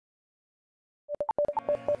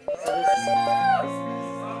So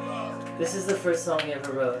this is the first song he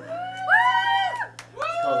ever wrote. It's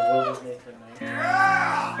called "World Was Made for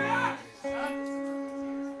Man."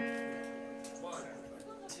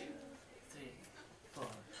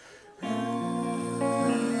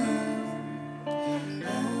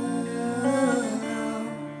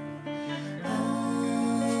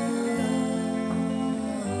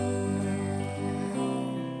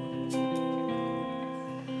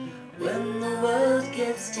 When the world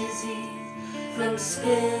gets dizzy from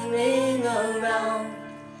spinning around,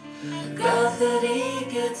 gravity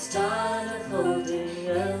gets tired of holding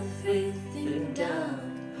everything down.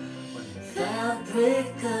 When the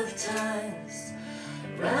fabric of time's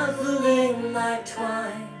raveling like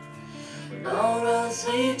twine, when all roads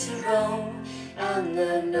lead to Rome and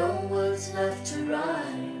there are no words left to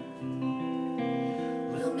rhyme,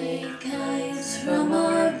 we'll make eyes from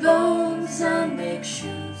our bones and make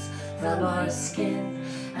shoes from our skin,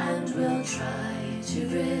 and we'll try to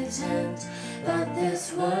pretend that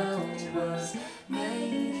this world was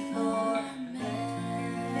made for men.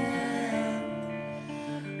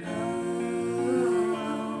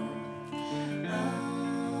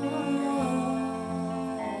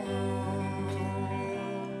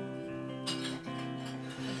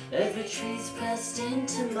 Every tree's pressed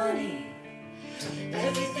into money,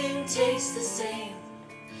 everything tastes the same.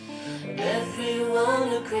 Everyone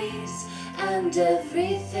agrees, and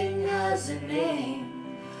everything has a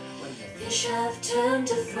name. When the fish have turned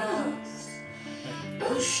to frogs, and the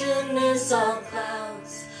ocean is all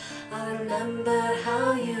clouds, I remember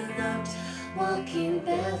how you looked, walking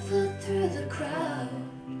barefoot through the crowd.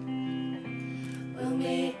 We'll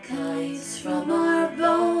make eyes from our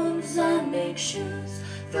bones and make shoes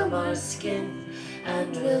from our skin,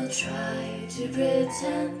 and we'll try to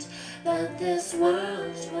pretend that this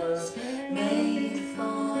world was made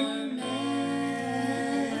for men.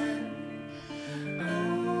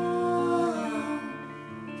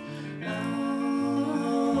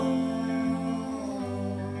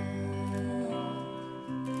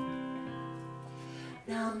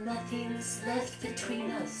 Now nothing's left between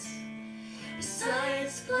us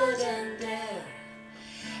besides blood and air,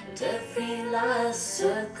 and every last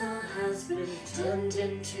circle has been turned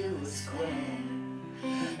into a square.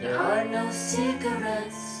 There are no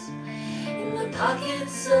cigarettes in the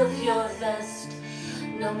pockets of your vest,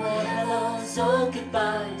 no more hellos or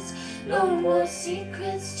goodbyes, no more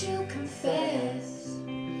secrets to confess.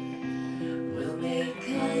 We'll make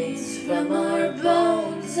eyes from our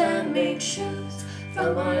bones and make shoes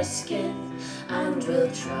from our skin, and we'll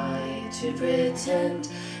try to pretend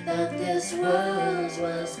that this world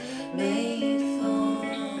was made for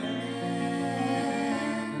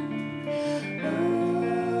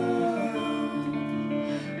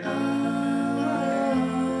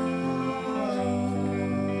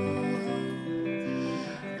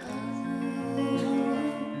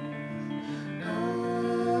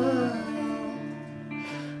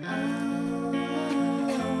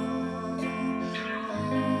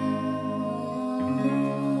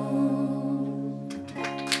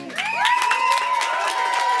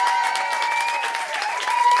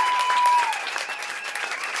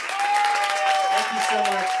Thank you so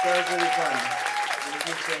much. That was really fun. We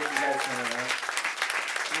appreciate you guys coming out.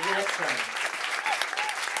 See you next time.